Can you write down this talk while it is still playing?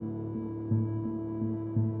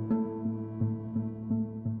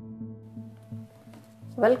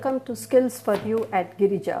Welcome to Skills for You at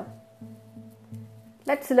Girija.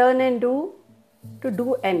 Let's learn and do to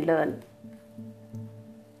do and learn.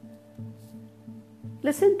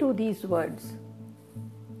 Listen to these words.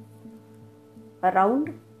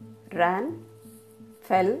 Around, ran,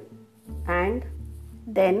 fell, and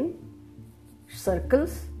then,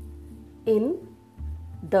 circles, in,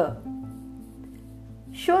 the.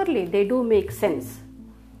 Surely they do make sense.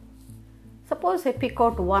 Suppose I pick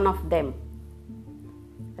out one of them.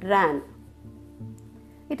 Ran.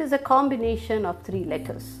 It is a combination of three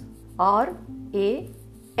letters. R-A-N.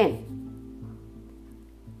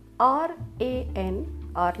 R-A-N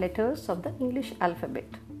are letters of the English alphabet.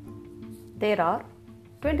 There are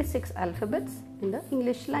 26 alphabets in the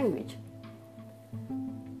English language.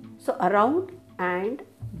 So around and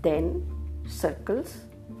then, circles,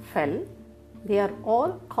 fell, they are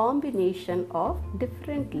all combination of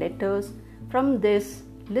different letters from this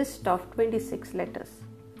list of 26 letters.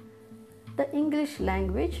 The English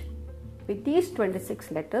language with these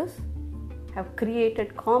 26 letters have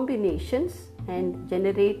created combinations and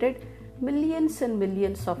generated millions and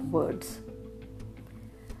millions of words.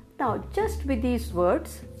 Now, just with these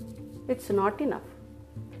words, it's not enough.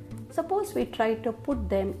 Suppose we try to put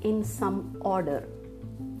them in some order.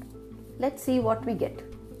 Let's see what we get.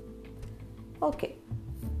 Okay,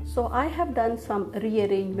 so I have done some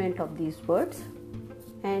rearrangement of these words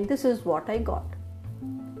and this is what I got.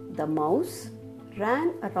 The mouse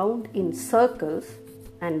ran around in circles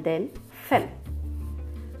and then fell.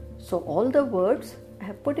 So all the words I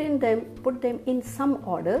have put them in some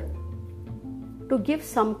order to give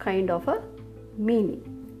some kind of a meaning,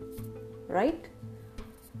 right?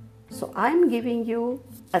 So I am giving you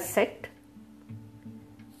a set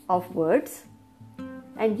of words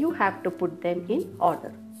and you have to put them in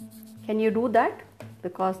order. Can you do that?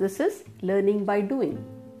 Because this is learning by doing.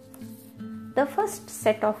 The first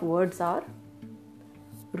set of words are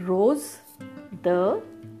rose, the,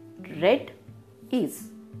 red, is.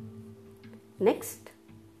 Next,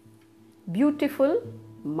 beautiful,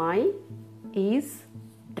 my, is,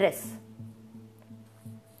 dress.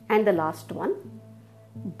 And the last one,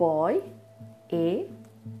 boy, a,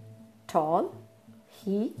 tall,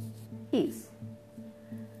 he, is.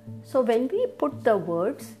 So when we put the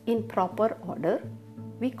words in proper order,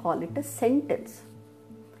 we call it a sentence.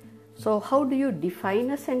 So how do you define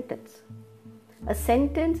a sentence? A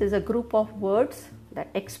sentence is a group of words that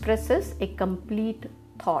expresses a complete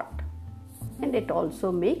thought and it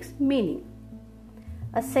also makes meaning.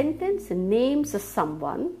 A sentence names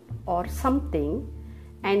someone or something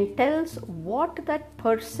and tells what that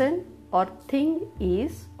person or thing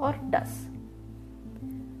is or does.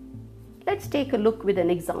 Let's take a look with an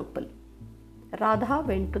example. Radha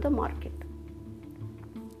went to the market.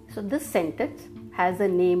 So this sentence has a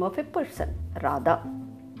name of a person, Radha.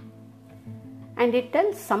 And it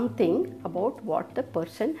tells something about what the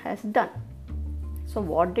person has done. So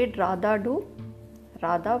what did Radha do?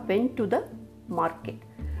 Radha went to the market.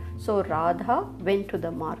 So Radha went to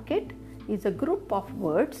the market is a group of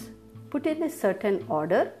words put in a certain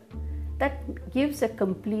order that gives a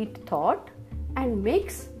complete thought and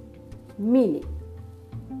makes meaning.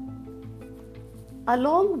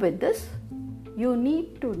 Along with this, you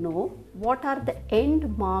need to know what are the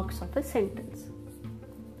end marks of a sentence.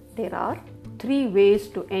 There are three ways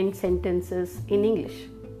to end sentences in English.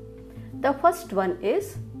 The first one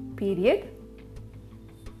is period,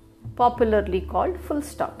 popularly called full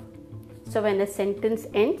stop. So when a sentence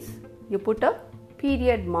ends, you put a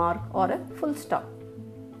period mark or a full stop.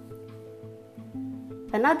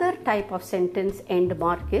 Another type of sentence end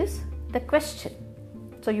mark is the question.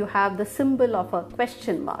 So you have the symbol of a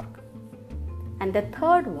question mark. And the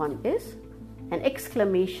third one is an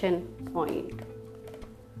exclamation point.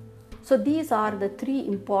 So these are the three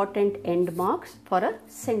important end marks for a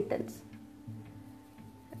sentence.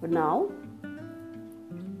 Now,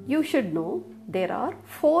 you should know there are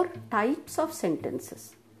 4 types of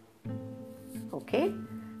sentences. Okay,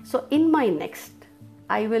 so in my next,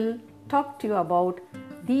 I will talk to you about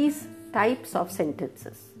these types of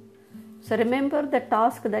sentences. So remember the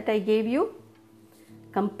task that I gave you?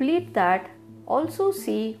 Complete that. Also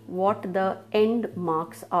see what the end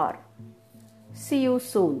marks are. See you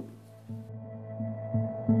soon.